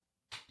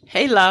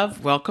Hey,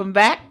 love, welcome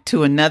back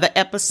to another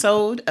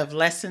episode of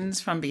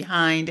Lessons from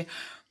Behind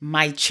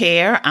My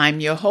Chair. I'm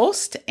your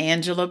host,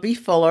 Angela B.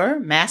 Fuller,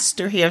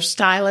 master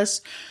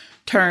hairstylist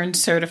turned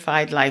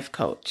certified life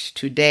coach.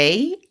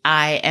 Today,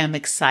 I am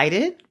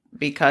excited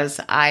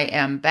because I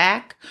am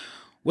back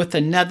with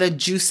another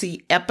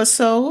juicy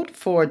episode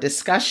for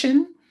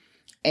discussion.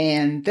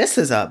 And this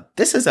is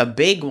a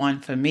big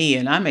one for me,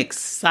 and I'm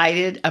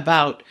excited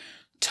about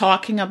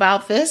talking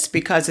about this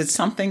because it's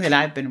something that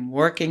I've been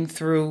working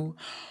through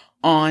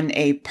on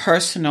a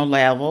personal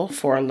level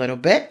for a little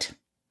bit.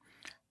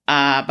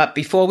 But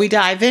before we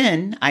dive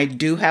in, I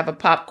do have a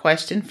pop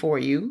question for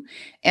you.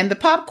 And the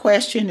pop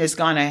question is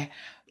going to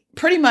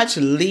pretty much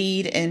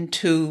lead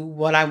into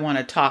what I want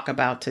to talk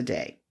about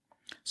today.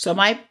 So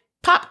my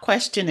pop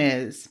question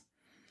is,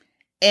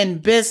 in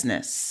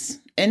business,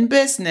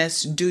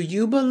 do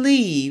you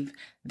believe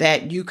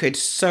that you could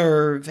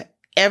serve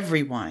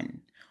everyone?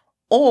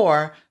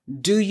 Or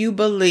do you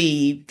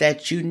believe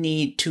that you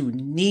need to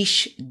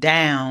niche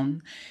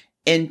down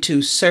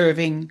into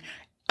serving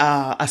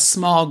a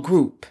small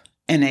group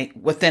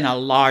within a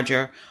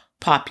larger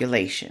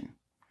population?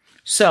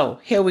 So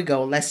here we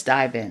go. Let's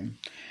dive in.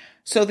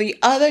 So the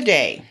other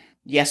day,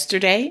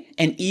 yesterday,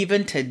 and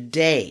even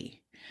today,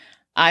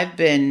 I've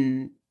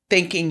been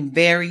thinking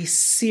very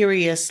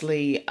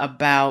seriously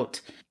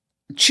about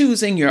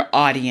choosing your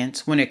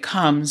audience when it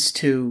comes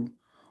to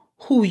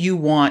who you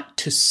want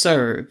to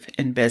serve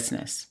in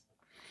business.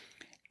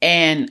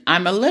 And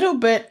I'm a little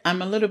bit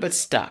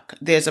stuck.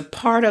 There's a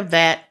part of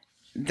that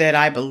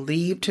I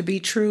believe to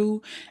be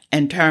true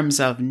in terms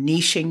of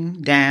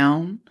niching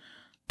down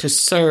to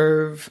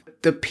serve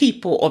the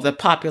people or the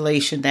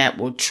population that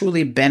will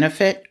truly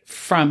benefit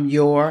from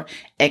your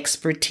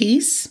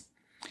expertise.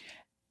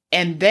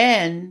 And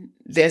then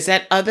there's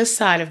that other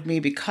side of me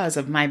because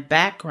of my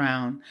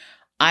background.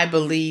 I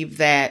believe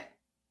that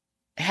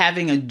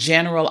having a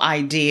general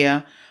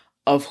idea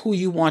of who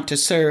you want to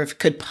serve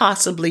could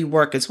possibly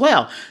work as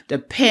well,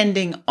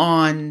 depending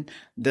on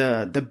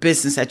the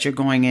business that you're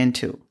going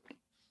into.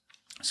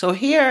 So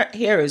here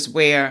is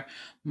where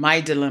my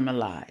dilemma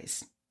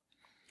lies.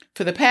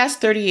 For the past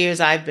 30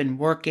 years, I've been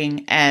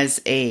working as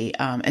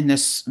in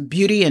this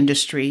beauty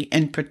industry,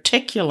 in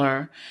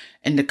particular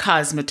in the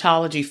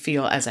cosmetology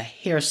field as a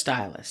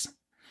hairstylist.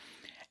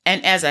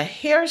 And as a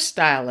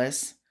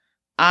hairstylist,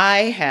 I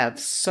have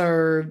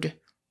served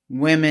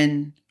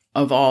women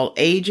of all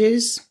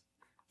ages,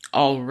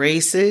 all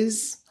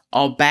races,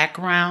 all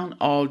background,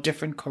 all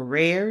different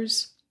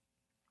careers.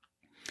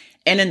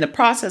 And in the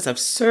process of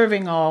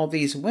serving all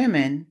these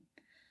women,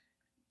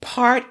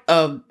 part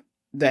of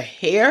the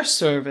hair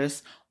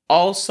service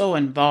also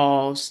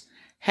involves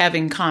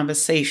having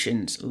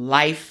conversations,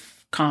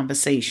 life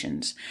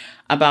conversations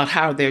about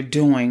how they're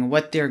doing,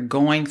 what they're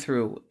going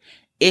through,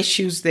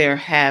 issues they're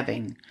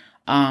having,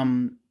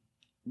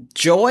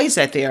 joys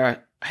that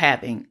they're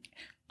having,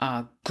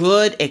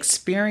 good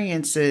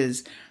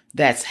experiences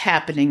that's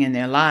happening in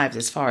their lives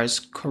as far as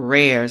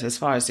careers, as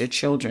far as their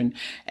children,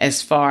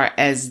 as far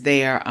as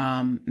their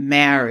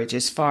marriage,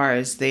 as far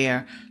as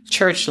their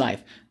church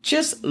life.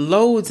 Just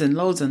loads and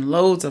loads and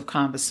loads of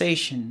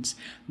conversations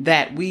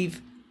that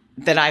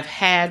I've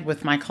had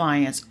with my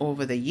clients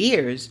over the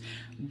years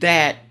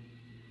that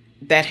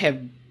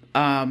have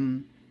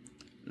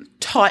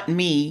taught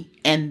me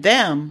and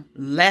them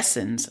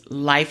lessons,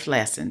 life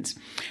lessons.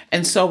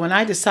 And so when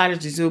I decided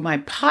to do my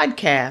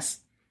podcast,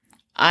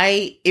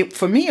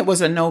 for me, it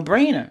was a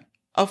no-brainer.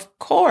 Of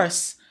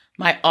course,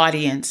 my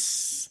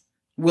audience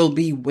will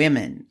be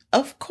women.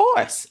 Of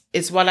course,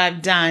 it's what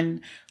I've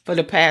done for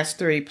the past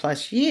 30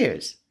 plus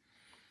years.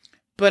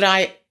 But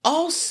I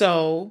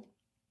also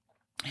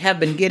have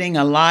been getting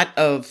a lot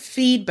of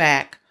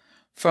feedback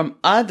from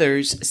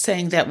others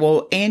saying that,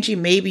 well, Angie,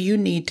 maybe you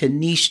need to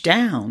niche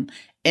down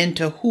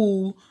into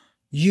who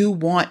you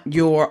want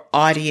your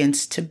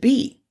audience to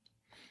be.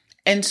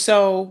 And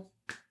so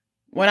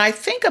when I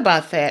think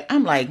about that,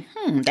 I'm like,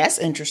 that's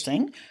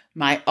interesting.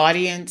 My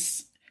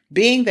audience,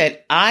 being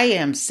that I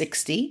am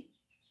 60,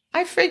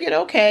 I figured,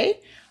 okay,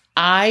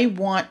 I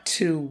want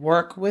to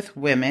work with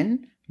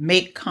women,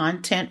 make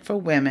content for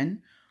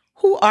women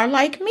who are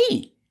like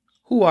me,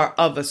 who are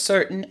of a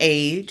certain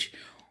age,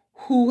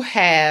 who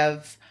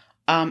have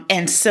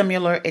and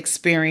similar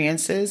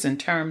experiences in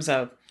terms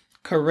of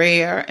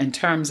career, in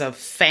terms of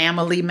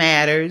family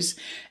matters,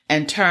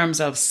 in terms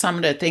of some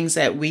of the things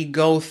that we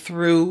go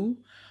through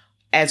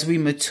as we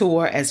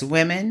mature as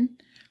women,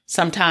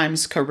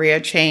 sometimes career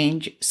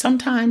change,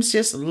 sometimes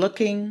just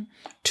looking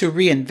to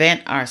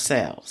reinvent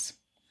ourselves.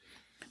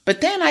 But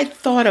then I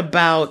thought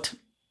about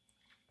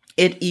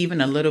it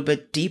even a little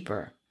bit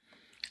deeper.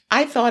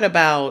 I thought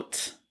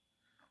about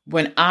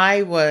when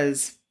I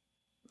was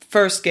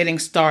first getting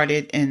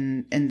started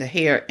in the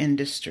hair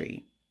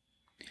industry,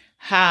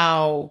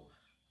 how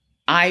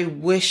I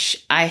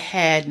wish I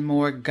had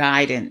more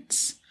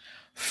guidance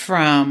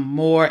from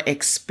more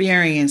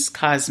experienced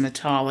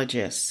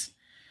cosmetologists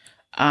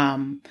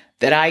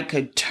that I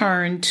could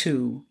turn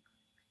to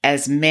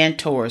as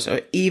mentors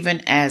or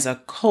even as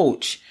a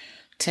coach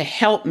to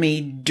help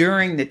me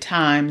during the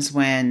times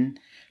when,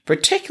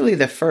 particularly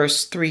the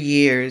first 3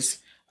 years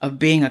of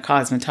being a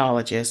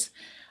cosmetologist,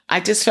 I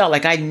just felt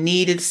like I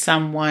needed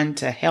someone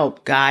to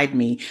help guide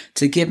me,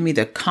 to give me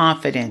the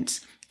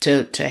confidence,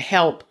 to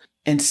help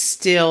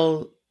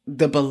instill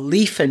the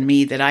belief in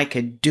me that I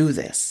could do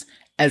this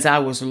as I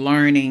was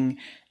learning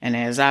and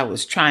as I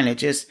was trying to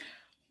just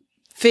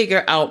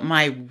figure out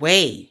my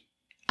way.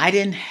 I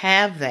didn't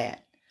have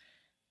that.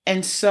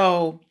 And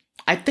so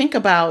I think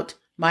about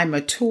my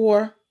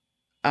mature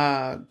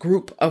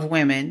group of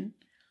women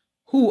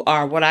who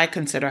are what I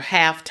consider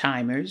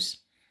half-timers.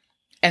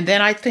 And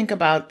then I think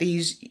about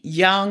these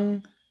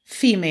young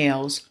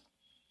females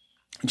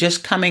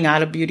just coming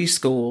out of beauty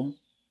school,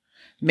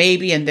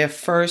 maybe in their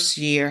first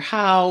year,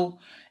 how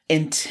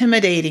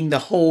intimidating the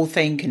whole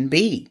thing can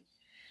be.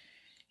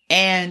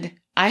 And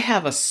I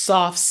have a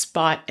soft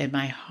spot in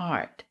my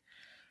heart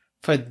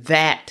for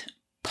that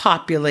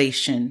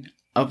population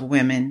of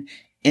women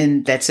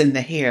that's in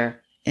the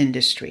hair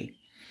industry.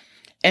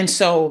 And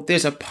so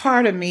there's a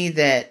part of me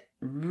that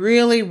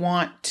really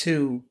want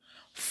to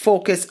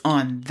focus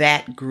on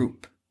that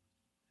group.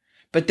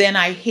 But then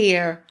I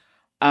hear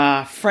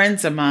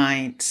friends of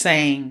mine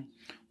saying,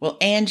 well,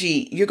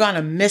 Angie, you're going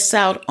to miss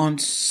out on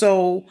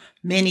so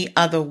many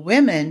other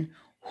women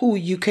who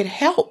you could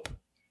help,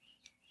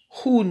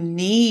 who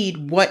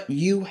need what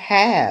you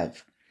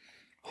have,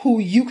 who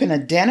you can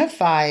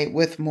identify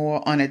with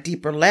more on a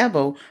deeper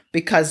level,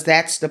 because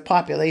that's the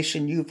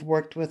population you've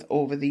worked with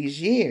over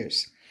these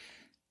years.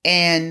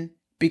 And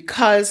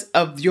because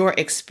of your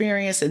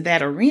experience in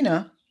that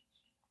arena,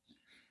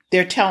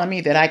 they're telling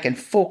me that I can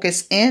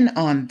focus in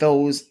on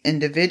those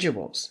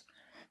individuals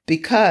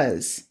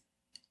because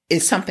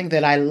it's something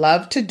that I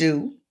love to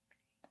do.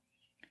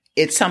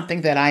 It's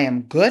something that I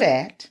am good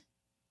at.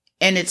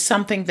 And it's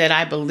something that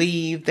I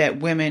believe that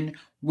women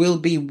will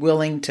be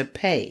willing to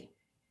pay.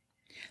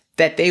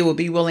 That they will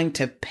be willing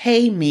to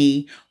pay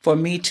me for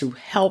me to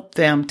help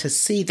them to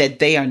see that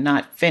they are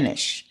not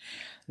finished.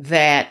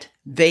 That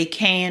they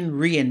can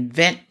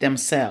reinvent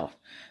themselves.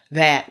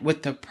 That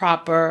with the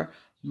proper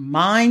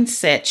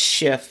mindset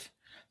shift,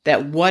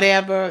 that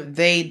whatever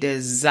they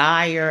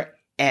desire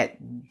at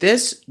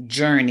this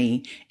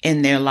journey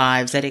in their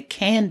lives, that it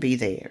can be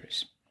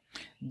theirs.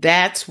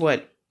 That's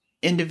what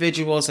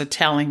individuals are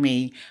telling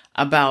me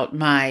about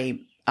my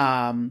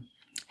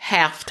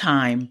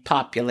halftime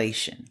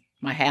population,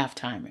 my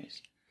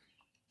halftimers.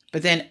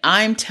 But then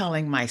I'm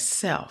telling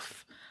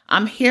myself,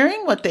 I'm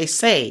hearing what they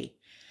say,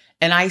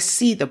 and I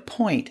see the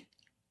point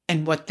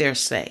in what they're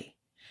saying.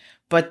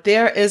 But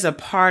there is a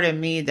part of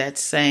me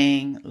that's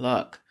saying,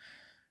 look,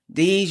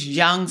 these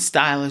young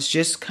stylists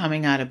just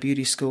coming out of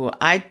beauty school,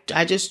 I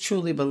just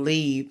truly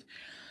believe,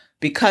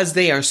 because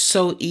they are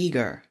so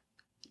eager.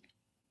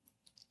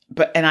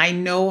 And I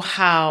know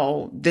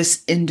how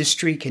this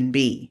industry can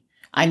be.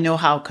 I know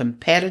how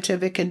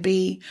competitive it can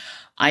be.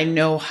 I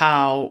know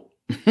how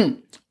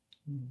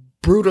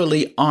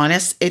brutally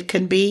honest it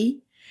can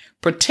be,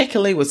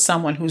 particularly with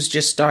someone who's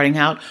just starting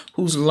out,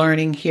 who's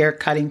learning hair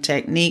cutting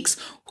techniques,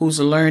 who's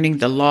learning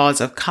the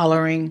laws of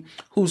coloring,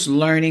 who's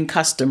learning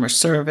customer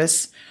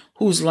service,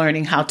 who's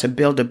learning how to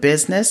build a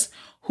business,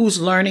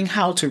 who's learning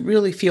how to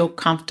really feel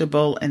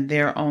comfortable in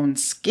their own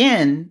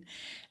skin.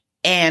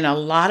 And a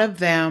lot of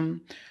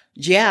them,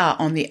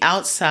 on the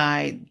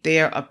outside,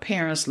 their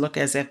appearance look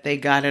as if they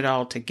got it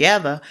all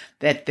together,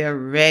 that they're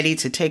ready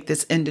to take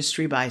this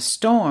industry by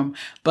storm.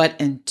 But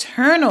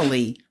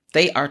internally,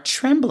 they are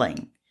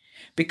trembling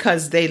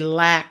because they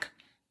lack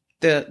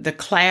the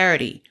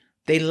clarity.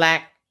 They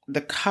lack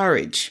the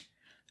courage.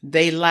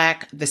 They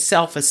lack the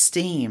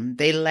self-esteem.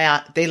 They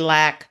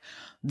lack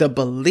the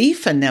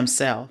belief in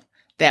themselves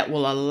that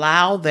will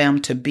allow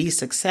them to be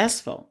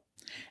successful.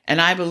 And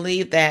I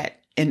believe that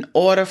in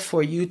order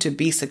for you to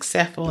be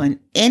successful in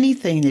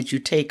anything that you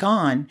take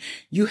on,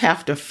 you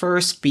have to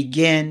first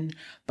begin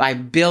by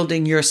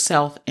building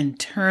yourself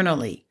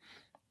internally.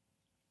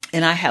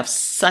 And I have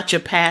such a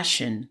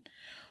passion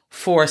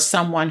for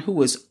someone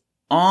who is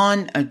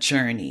on a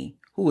journey,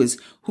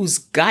 who's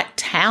got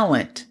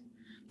talent,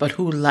 but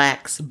who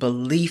lacks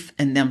belief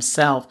in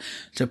themselves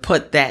to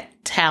put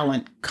that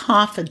talent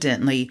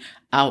confidently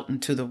out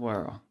into the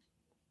world.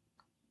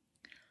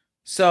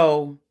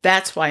 So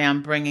that's why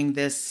I'm bringing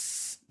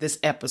this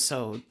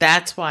episode.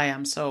 That's why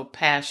I'm so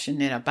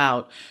passionate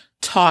about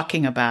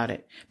talking about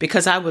it,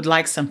 because I would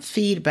like some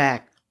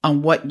feedback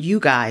on what you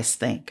guys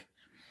think.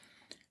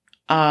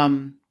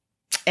 And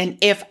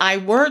if I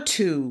were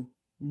to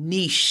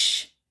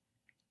niche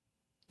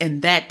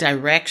in that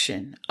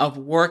direction of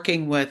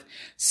working with,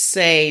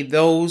 say,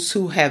 those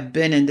who have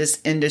been in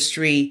this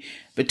industry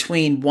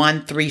between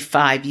 1, 3,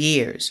 5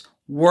 years,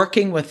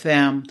 working with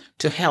them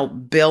to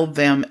help build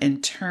them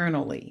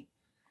internally,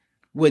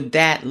 would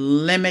that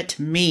limit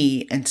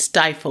me and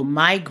stifle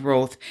my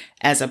growth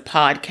as a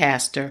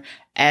podcaster,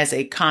 as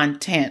a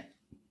content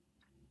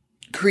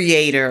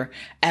creator,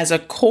 as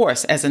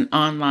an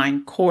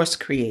online course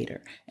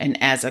creator,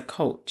 and as a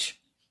coach?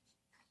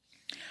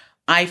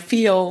 I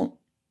feel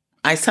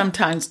I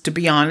sometimes, to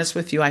be honest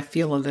with you, I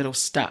feel a little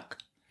stuck.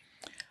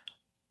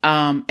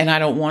 And I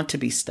don't want to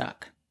be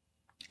stuck.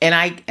 And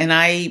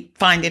I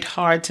find it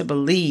hard to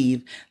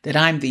believe that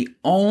I'm the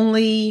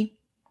only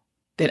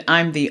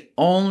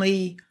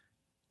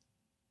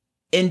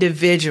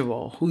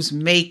individual who's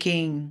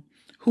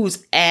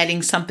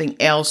adding something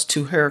else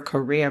to her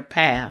career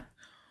path,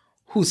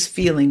 who's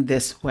feeling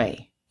this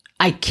way.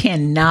 I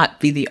cannot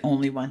be the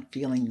only one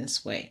feeling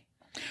this way.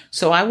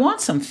 So I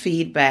want some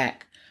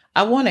feedback.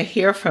 I want to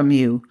hear from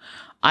you.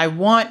 I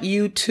want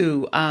you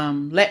to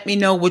let me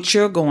know what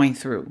you're going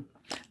through.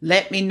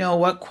 Let me know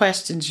what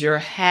questions you're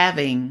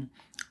having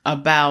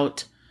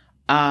about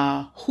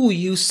who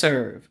you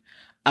serve,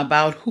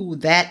 about who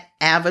that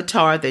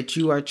avatar that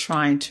you are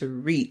trying to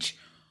reach.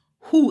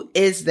 Who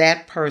is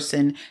that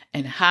person,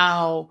 and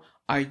how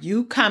are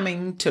you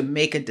coming to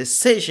make a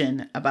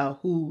decision about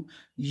who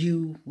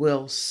you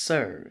will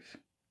serve?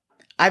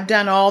 I've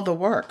done all the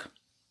work.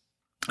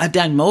 I've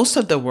done most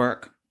of the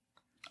work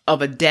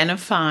of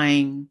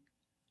identifying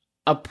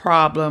a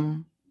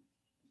problem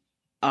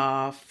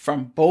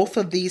from both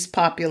of these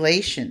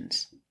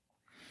populations.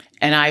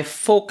 And I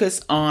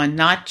focus on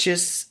not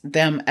just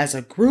them as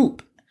a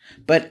group,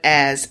 but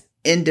as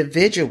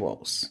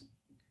individuals.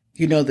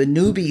 You know, the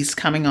newbies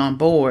coming on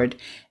board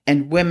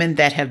and women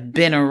that have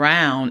been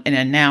around and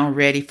are now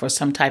ready for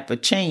some type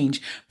of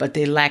change, but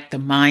they lack the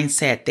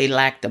mindset, they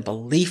lack the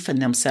belief in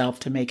themselves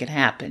to make it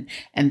happen.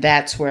 And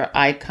that's where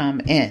I come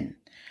in.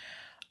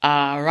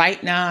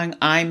 Right now,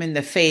 I'm in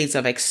the phase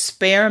of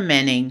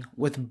experimenting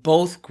with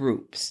both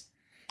groups.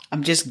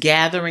 I'm just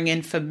gathering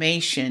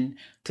information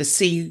to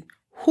see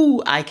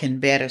who I can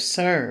better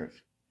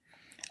serve.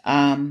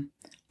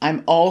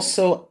 I'm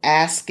also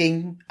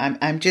asking,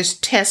 I'm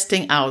just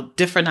testing out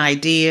different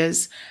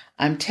ideas.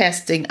 I'm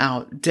testing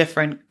out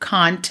different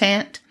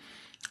content.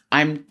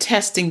 I'm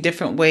testing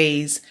different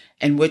ways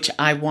in which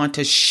I want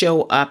to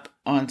show up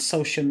on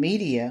social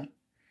media.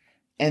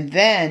 And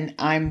then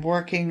I'm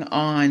working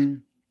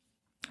on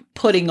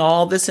putting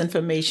all this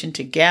information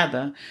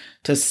together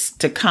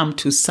to come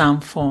to some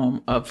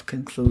form of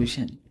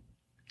conclusion.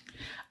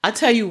 I'll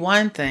tell you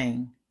one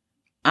thing.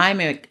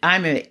 I'm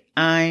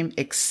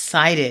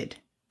excited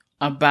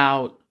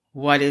about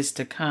what is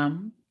to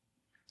come.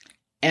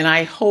 And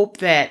I hope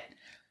that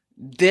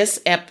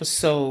this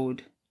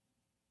episode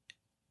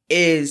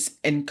is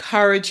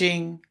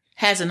encouraging,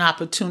 has an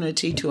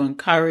opportunity to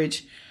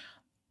encourage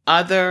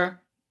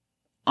other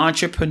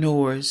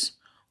entrepreneurs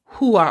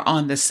who are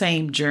on the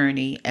same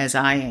journey as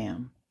I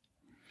am.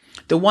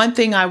 The one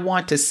thing I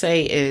want to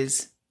say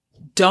is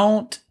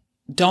don't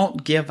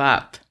give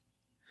up.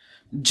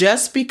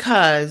 Just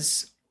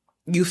because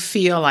you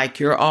feel like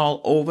you're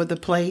all over the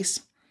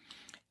place,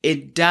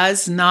 it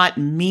does not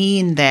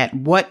mean that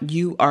what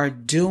you are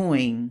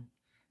doing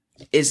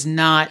is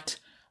not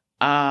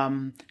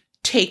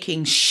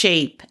taking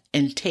shape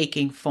and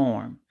taking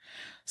form.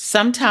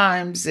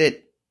 Sometimes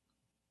it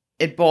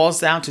boils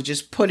down to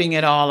just putting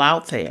it all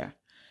out there.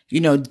 You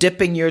know,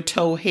 dipping your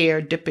toe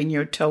here, dipping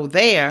your toe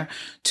there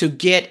to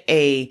get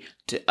to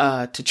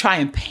try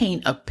and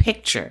paint a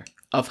picture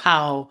of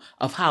how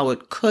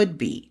it could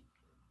be.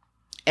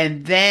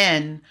 And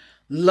then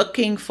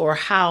looking for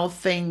how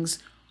things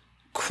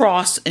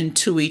cross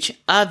into each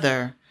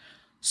other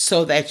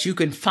so that you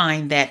can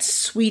find that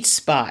sweet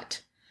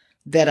spot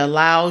that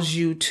allows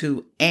you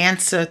to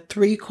answer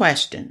 3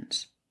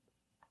 questions,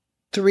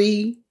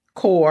 3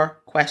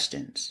 core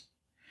questions.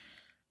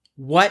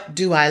 What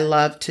do I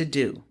love to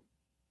do?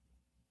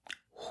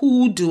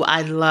 Who do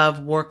I love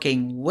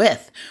working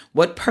with?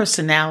 What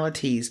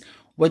personalities,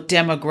 what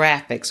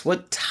demographics,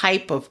 what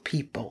type of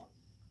people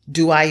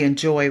do I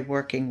enjoy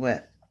working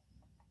with?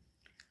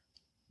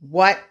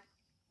 What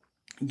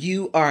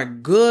you are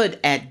good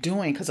at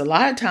doing, because a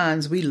lot of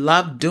times we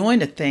love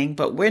doing a thing,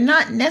 but we're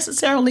not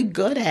necessarily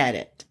good at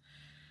it.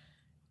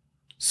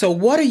 So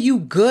what are you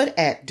good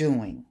at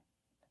doing?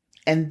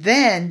 And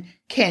then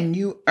can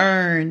you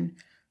earn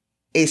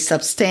a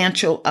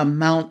substantial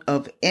amount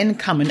of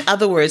income? In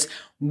other words,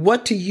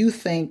 what do you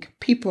think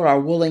people are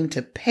willing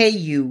to pay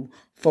you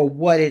for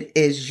what it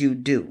is you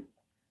do?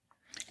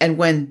 And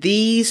when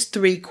these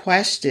 3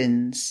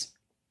 questions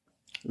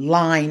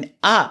line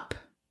up,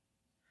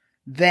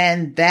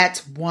 then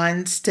that's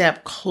one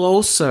step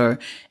closer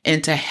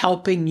into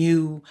helping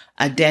you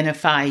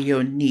identify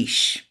your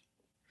niche.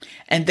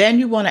 And then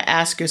you want to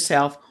ask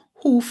yourself,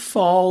 who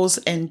falls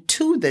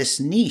into this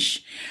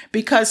niche?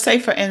 Because say,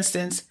 for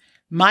instance,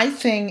 my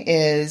thing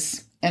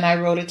is, and I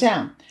wrote it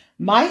down,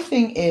 my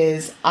thing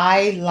is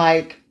I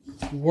like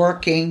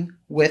working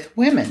with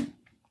women,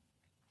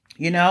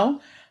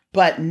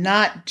 but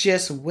not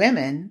just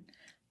women.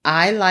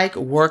 I like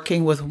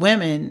working with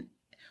women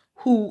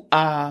who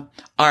are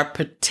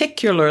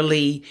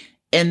particularly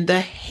in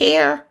the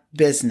hair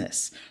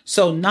business.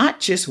 So not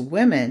just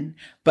women,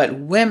 but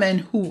women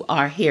who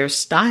are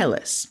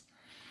hairstylists.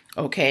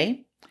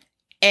 Okay.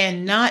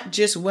 And not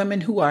just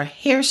women who are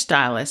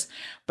hairstylists,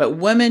 but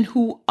women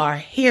who are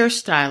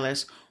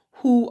hairstylists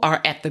who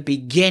are at the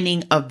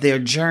beginning of their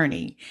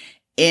journey.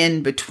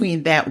 in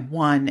between that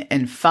 1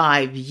 and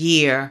 5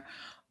 year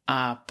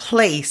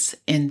place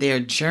in their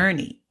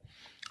journey.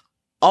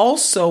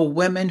 Also,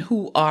 women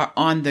who are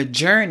on the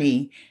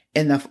journey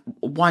in the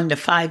 1 to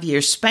 5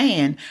 year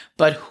span,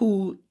 but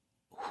who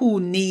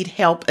need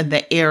help in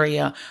the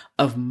area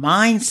of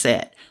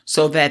mindset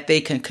so that they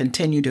can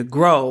continue to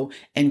grow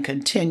and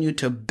continue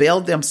to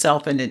build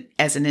themselves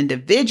as an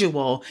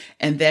individual,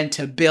 and then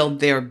to build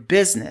their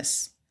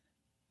business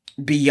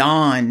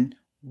beyond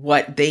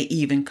what they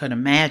even could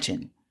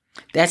imagine.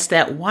 That's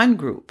that one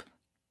group.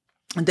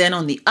 And then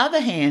on the other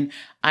hand,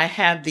 I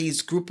have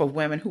these group of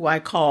women who I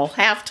call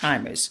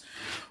half-timers,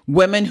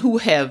 women who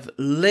have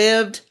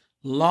lived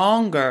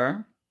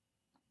longer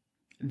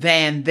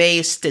than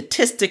they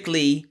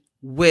statistically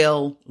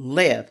will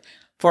live.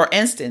 For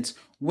instance,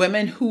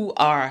 women who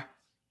are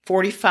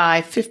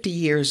 45, 50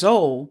 years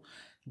old,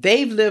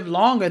 they've lived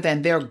longer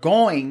than they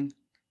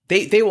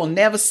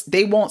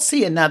won't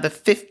see another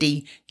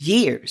 50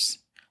 years.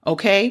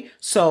 Okay.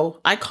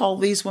 So I call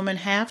these women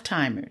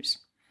half-timers.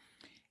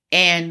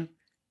 And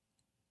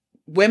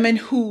women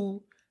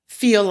who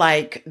feel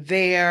like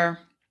they've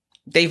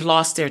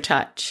lost their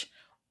touch,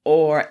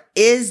 or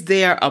is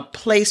there a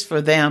place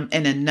for them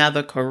in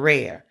another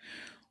career?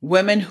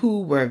 Women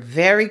who were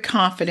very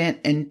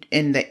confident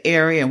in the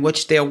area in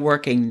which they're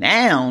working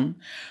now,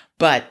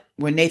 but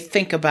when they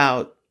think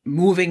about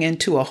moving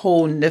into a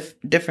whole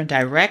different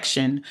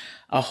direction,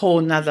 a whole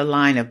nother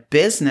line of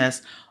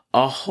business,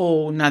 a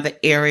whole nother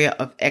area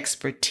of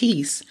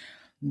expertise,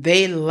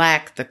 they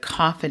lack the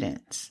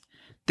confidence.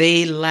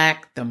 They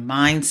lack the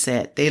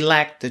mindset. They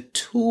lack the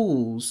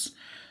tools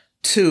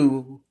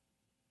to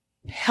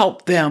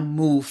help them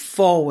move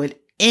forward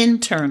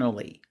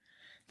internally.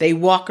 They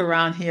walk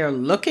around here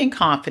looking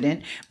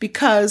confident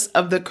because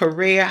of the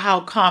career,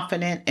 how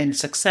confident and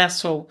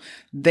successful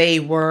they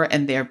were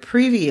in their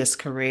previous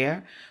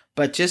career.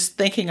 But just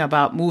thinking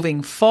about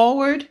moving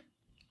forward,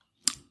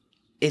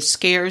 it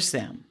scares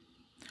them.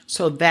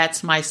 So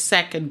that's my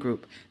second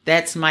group.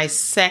 That's my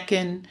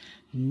second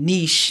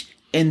niche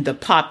in the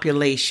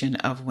population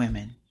of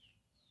women.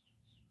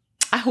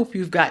 I hope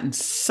you've gotten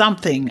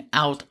something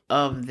out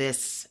of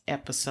this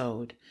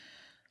episode.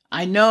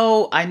 I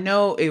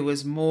know it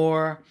was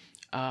more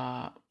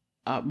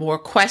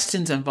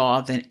questions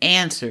involved than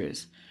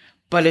answers,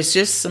 but it's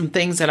just some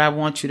things that I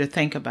want you to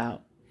think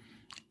about.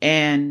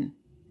 And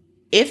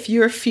if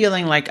you're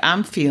feeling like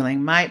I'm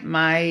feeling,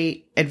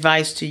 my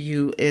advice to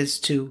you is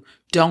to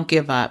don't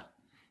give up.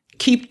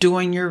 Keep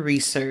doing your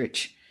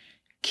research.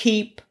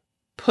 Keep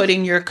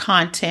putting your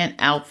content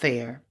out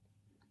there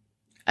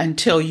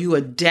until you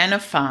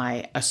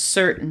identify a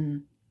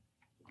certain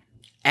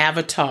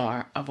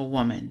avatar of a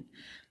woman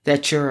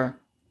that you're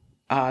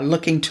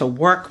looking to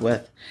work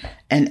with.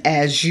 And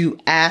as you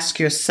ask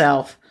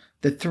yourself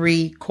the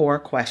 3 core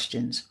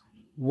questions: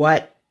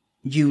 what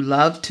you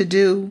love to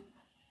do,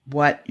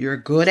 what you're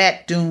good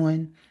at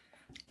doing,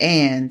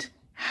 and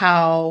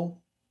how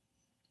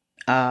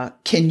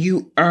can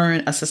you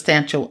earn a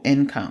substantial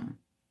income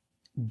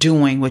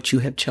doing what you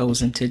have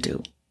chosen to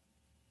do.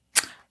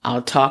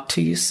 I'll talk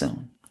to you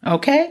soon.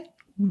 Okay?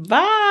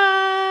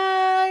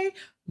 Bye.